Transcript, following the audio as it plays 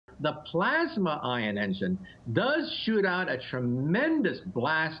the plasma ion engine does shoot out a tremendous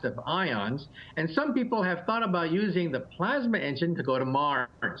blast of ions, and some people have thought about using the plasma engine to go to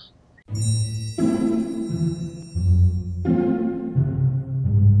Mars.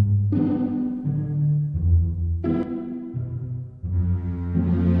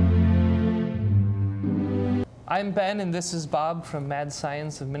 I'm Ben, and this is Bob from Mad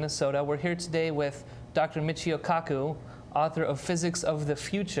Science of Minnesota. We're here today with Dr. Michio Kaku, author of Physics of the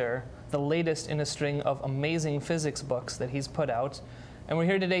Future, the latest in a string of amazing physics books that he's put out. And we're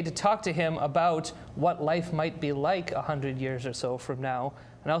here today to talk to him about what life might be like 100 years or so from now,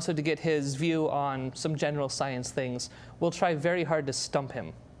 and also to get his view on some general science things. We'll try very hard to stump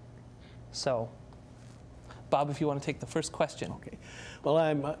him. So, Bob, if you want to take the first question. Okay. Well,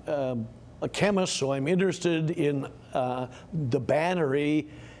 I'm a chemist, so I'm interested in the battery.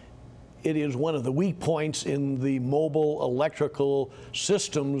 It is one of the weak points in the mobile electrical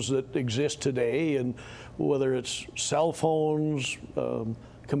systems that exist today, and whether it's cell phones,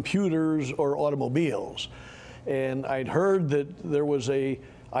 computers, or automobiles. And I'd heard that there was a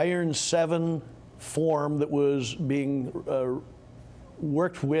iron 7 form that was being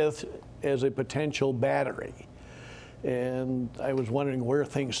worked with as a potential battery. And I was wondering where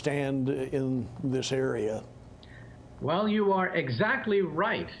things stand in this area. Well, you are exactly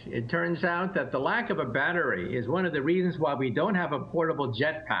right. It turns out that the lack of a battery is one of the reasons why we don't have a portable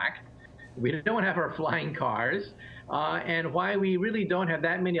jetpack, we don't have our flying cars, and why we really don't have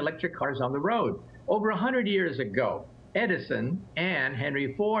that many electric cars on the road. Over 100 years ago, Edison and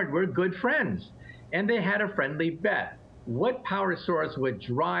Henry Ford were good friends, and they had a friendly bet. What power source would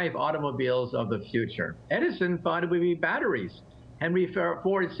drive automobiles of the future? Edison thought it would be batteries. Henry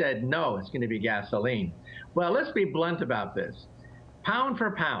Ford said, no, it's going to be gasoline. Well, let's be blunt about this. Pound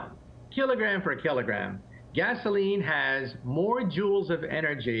for pound, kilogram for kilogram, gasoline has more joules of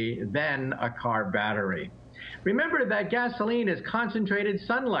energy than a car battery. Remember that gasoline is concentrated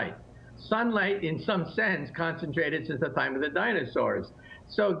sunlight. Sunlight, in some sense, concentrated since the time of the dinosaurs.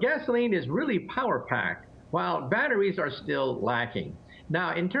 So gasoline is really power-packed, while batteries are still lacking.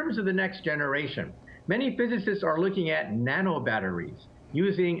 Now, in terms of the next generation, many physicists are looking at nano batteries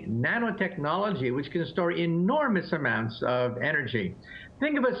using nanotechnology, which can store enormous amounts of energy.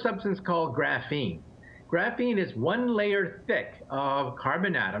 Think of a substance called graphene. Graphene is one layer thick of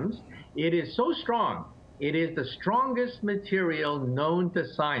carbon atoms. It is so strong, it is the strongest material known to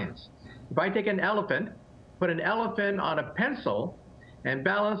science. If I take an elephant, put an elephant on a pencil, and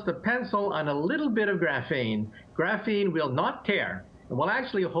balance the pencil on a little bit of graphene, graphene will not tear and will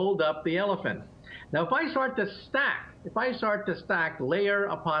actually hold up the elephant. Now, if I start to stack layer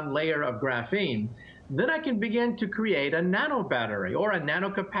upon layer of graphene, then I can begin to create a nano battery or a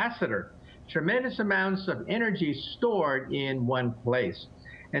nanocapacitor, tremendous amounts of energy stored in one place.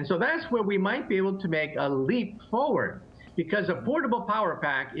 And so that's where we might be able to make a leap forward, because a portable power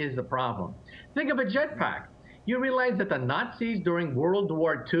pack is the problem. Think of a jetpack. You realize that the Nazis during World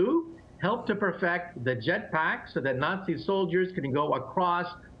War II helped to perfect the jetpack so that Nazi soldiers can go across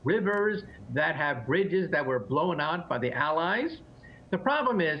rivers that have bridges that were blown out by the Allies. The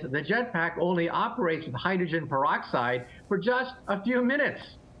problem is the jetpack only operates with hydrogen peroxide for just a few minutes.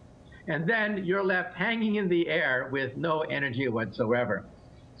 And then you're left hanging in the air with no energy whatsoever.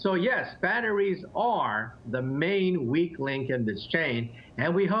 So yes, batteries are the main weak link in this chain,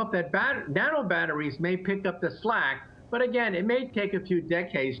 and we hope that nano batteries may pick up the slack, but again, it may take a few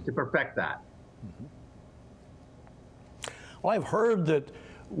decades to perfect that. Well, I've heard that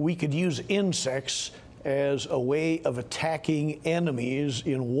we could use insects as a way of attacking enemies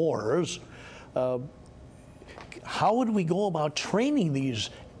in wars. How would we go about training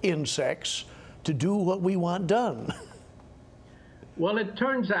these insects to do what we want done? Well, it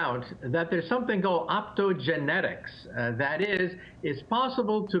turns out that there's something called optogenetics. That is, it's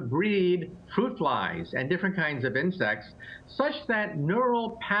possible to breed fruit flies and different kinds of insects such that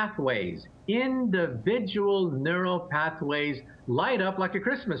neural pathways, individual neural pathways, light up like a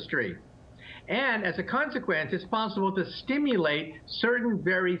Christmas tree. And as a consequence, it's possible to stimulate certain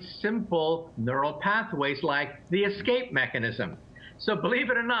very simple neural pathways like the escape mechanism. So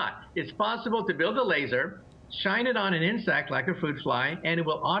believe it or not, it's possible to build a laser, shine it on an insect like a fruit fly, and it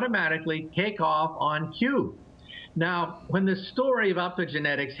will automatically take off on cue. Now, when the story of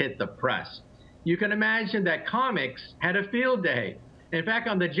optogenetics hit the press, you can imagine that comics had a field day. In fact,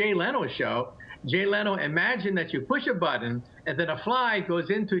 on the Jay Leno show, Jay Leno imagined that you push a button and then a fly goes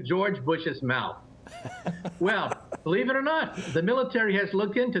into George Bush's mouth. Well, believe it or not, the military has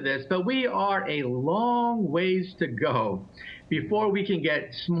looked into this, but we are a long ways to go before we can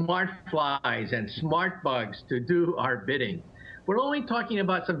get smart flies and smart bugs to do our bidding. we're only talking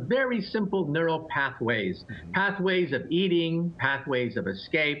about some very simple neural pathways, pathways of eating, pathways of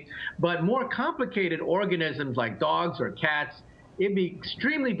escape, but more complicated organisms like dogs or cats, it'd be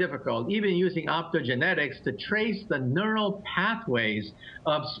extremely difficult, even using optogenetics, to trace the neural pathways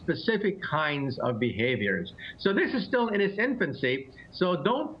of specific kinds of behaviors. So this is still in its infancy. So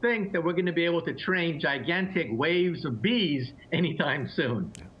don't think that we're going to be able to train gigantic waves of bees anytime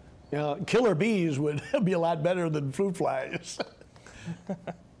soon. Killer bees would be a lot better than fruit flies.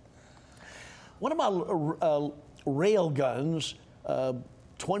 What about rail guns?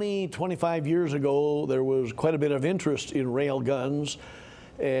 20, 25 years ago, there was quite a bit of interest in rail guns,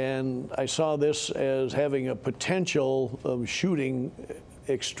 and I saw this as having a potential of shooting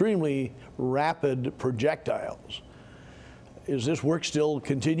extremely rapid projectiles. Is this work still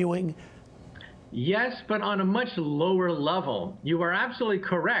continuing? Yes, but on a much lower level. You are absolutely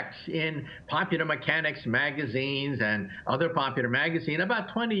correct. In Popular Mechanics magazines and other popular magazines,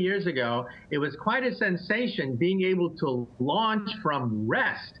 about 20 years ago, it was quite a sensation being able to launch from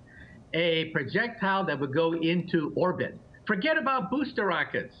rest a projectile that would go into orbit. Forget about booster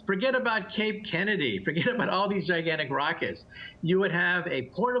rockets. Forget about Cape Kennedy. Forget about all these gigantic rockets. You would have a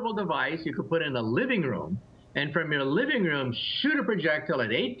portable device you could put in a living room, and from your living room, shoot a projectile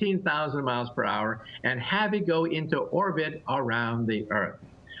at 18,000 miles per hour and have it go into orbit around the Earth.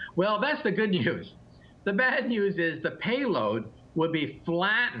 Well, that's the good news. The bad news is the payload would be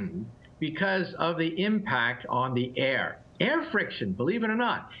flattened because of the impact on the air. Air friction, believe it or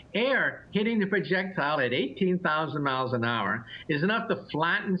not, air hitting the projectile at 18,000 miles an hour is enough to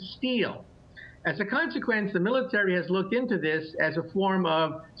flatten steel. As a consequence, the military has looked into this as a form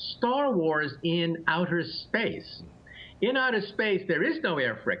of Star Wars in outer space. In outer space, there is no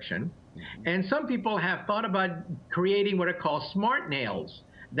air friction, and some people have thought about creating what are called smart nails.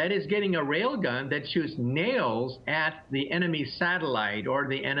 That is, getting a railgun that shoots nails at the enemy satellite or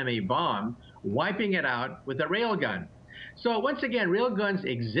the enemy bomb, wiping it out with a railgun. So once again, railguns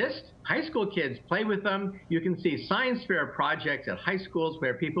exist. High school kids play with them. You can see science fair projects at high schools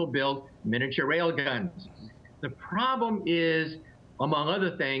where people build miniature railguns. The problem is, among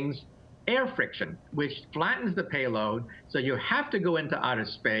other things, air friction, which flattens the payload, so you have to go into outer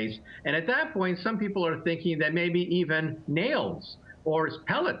space. And at that point, some people are thinking that maybe even nails or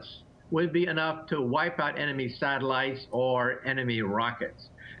pellets would be enough to wipe out enemy satellites or enemy rockets.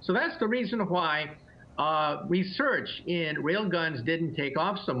 So that's the reason why research in railguns didn't take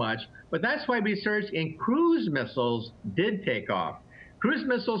off so much, but that's why research in cruise missiles did take off. Cruise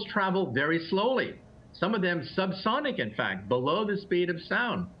missiles travel very slowly, some of them subsonic, in fact, below the speed of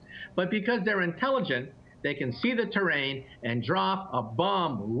sound. But because they're intelligent, they can see the terrain and drop a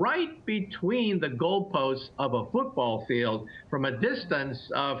bomb right between the goalposts of a football field from a distance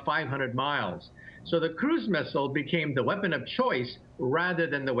of 500 miles. So the cruise missile became the weapon of choice rather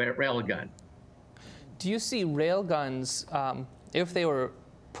than the railgun. Do you see railguns, if they were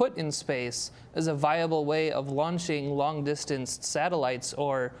put in space, as a viable way of launching long-distance satellites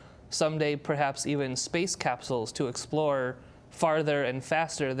or someday perhaps even space capsules to explore farther and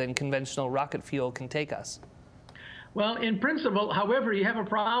faster than conventional rocket fuel can take us? Well, in principle, however, you have a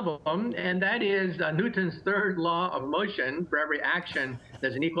problem, and that is Newton's third law of motion. For every action,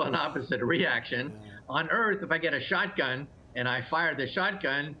 there's an equal and opposite reaction. On Earth, if I get a shotgun and I fire the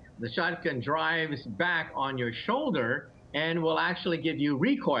shotgun drives back on your shoulder and will actually give you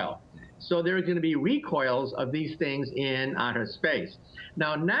recoil. So there are going to be recoils of these things in outer space.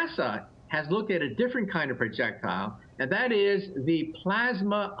 Now, NASA has looked at a different kind of projectile, and that is the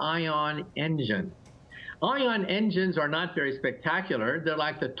plasma ion engine. Ion engines are not very spectacular. They're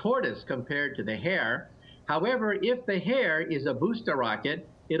like the tortoise compared to the hare. However, if the hare is a booster rocket,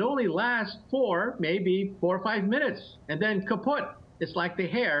 it only lasts maybe 4 or 5 minutes, and then kaput. It's like the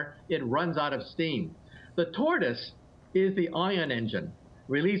hare, it runs out of steam. The tortoise is the ion engine,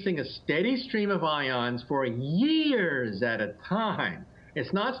 releasing a steady stream of ions for years at a time.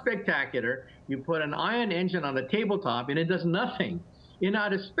 It's not spectacular. You put an ion engine on a tabletop and it does nothing. In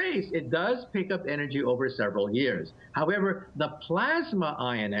outer space, it does pick up energy over several years. However, the plasma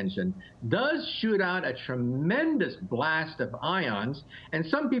ion engine does shoot out a tremendous blast of ions, and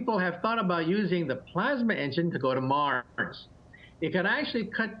some people have thought about using the plasma engine to go to Mars. It can actually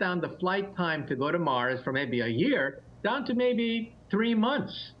cut down the flight time to go to Mars from maybe a year down to maybe 3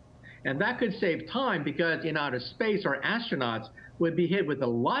 months. And that could save time because in outer space, our astronauts would be hit with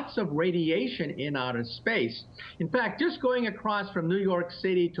lots of radiation in outer space. In fact, just going across from New York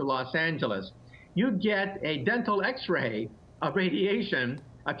City to Los Angeles, you get a dental X-ray of radiation,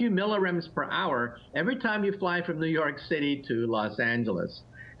 a few millirems per hour, every time you fly from New York City to Los Angeles.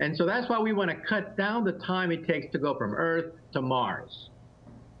 And so that's why we want to cut down the time it takes to go from Earth to Mars.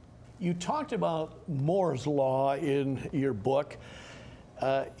 You talked about Moore's law in your book.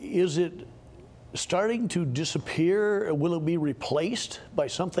 Is it starting to disappear? Will it be replaced by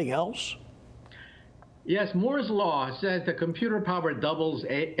something else? Yes, Moore's law says the computer power doubles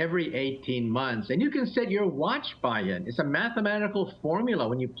every 18 months, and you can set your watch by it. It's a mathematical formula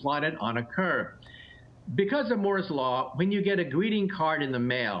when you plot it on a curve. Because of Moore's law, when you get a greeting card in the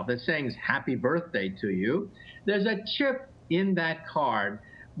mail that says happy birthday to you, there's a chip in that card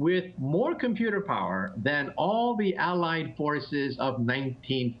with more computer power than all the Allied forces of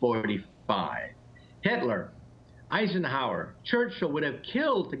 1945. Hitler, Eisenhower, Churchill would have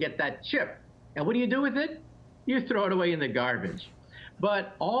killed to get that chip. And what do you do with it? You throw it away in the garbage.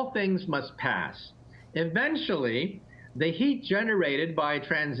 But all things must pass. Eventually, the heat generated by a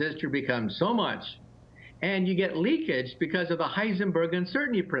transistor becomes so much, and you get leakage because of the Heisenberg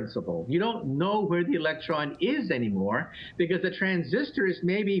uncertainty principle. You don't know where the electron is anymore because the transistor is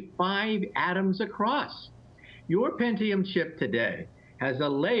maybe 5 atoms across. Your Pentium chip today has a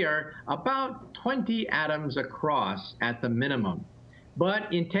layer about 20 atoms across at the minimum.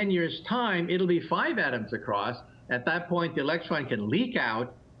 But in 10 years' time, it'll be 5 atoms across. At that point, the electron can leak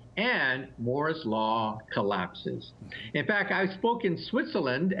out, and Moore's law collapses. In fact, I spoke in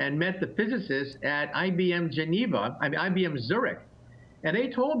Switzerland and met the physicists at IBM IBM Zurich, and they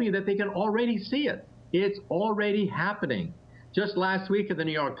told me that they can already see it. It's already happening. Just last week in the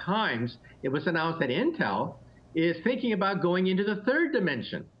New York Times, it was announced that Intel is thinking about going into the 3rd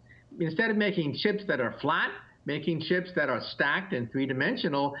dimension. Instead of making chips that are flat, making chips that are stacked and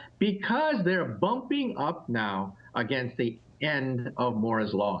 3-dimensional, because they're bumping up now against the end of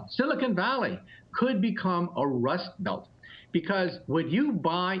Moore's law. Silicon Valley could become a rust belt, because would you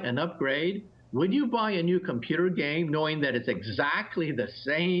buy an upgrade? Would you buy a new computer game knowing that it's exactly the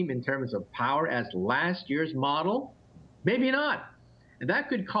same in terms of power as last year's model? Maybe not. And that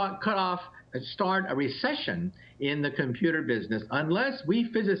could start a recession in the computer business unless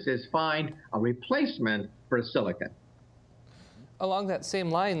we physicists find a replacement for silicon. Along that same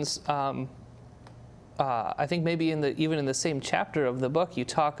lines, I think maybe even in the same chapter of the book, you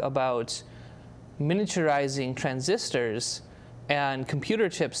talk about miniaturizing transistors and computer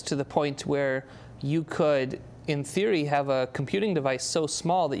chips to the point where you could, in theory, have a computing device so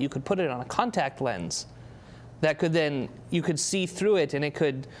small that you could put it on a contact lens that could then, you could see through it and it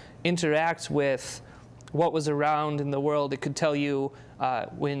could interact with what was around in the world. It could tell you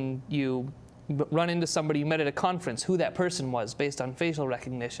when you run into somebody you met at a conference who that person was based on facial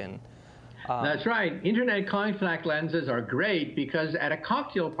recognition. That's right. Internet contact lenses are great because at a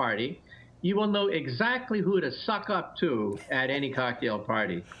cocktail party, you will know exactly who to suck up to at any cocktail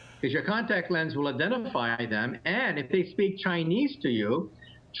party, because your contact lens will identify them, and if they speak Chinese to you,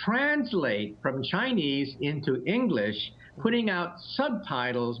 translate from Chinese into English, putting out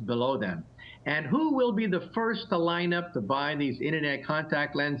subtitles below them. And who will be the first to line up to buy these internet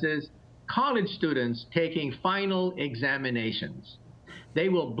contact lenses? College students taking final examinations. They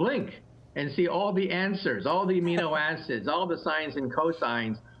will blink and see all the answers, all the amino acids, all the sines and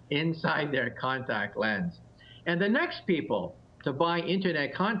cosines inside their contact lens. And the next people to buy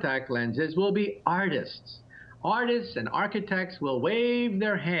internet contact lenses will be artists. Artists and architects will wave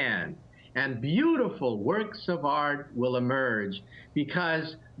their hand, and beautiful works of art will emerge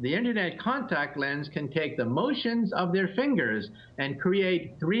because the internet contact lens can take the motions of their fingers and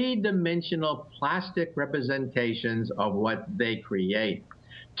create 3-dimensional plastic representations of what they create.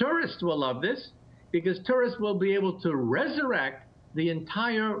 Tourists will love this because tourists will be able to resurrect the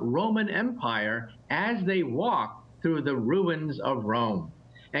entire Roman Empire as they walk through the ruins of Rome.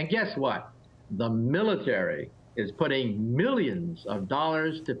 And guess what? The military is putting millions of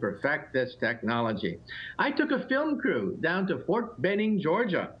dollars to perfect this technology. I took a film crew down to Fort Benning,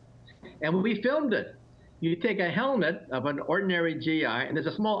 Georgia, and we filmed it. You take a helmet of an ordinary GI, and there's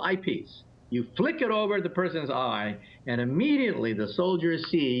a small eyepiece. You flick it over the person's eye, and immediately the soldier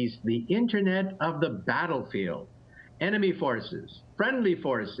sees the internet of the battlefield. Enemy forces, friendly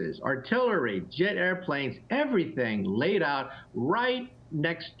forces, artillery, jet airplanes, everything laid out right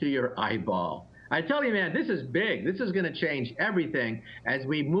next to your eyeball. I tell you, man, this is big. This is going to change everything as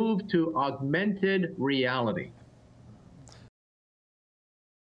we move to augmented reality.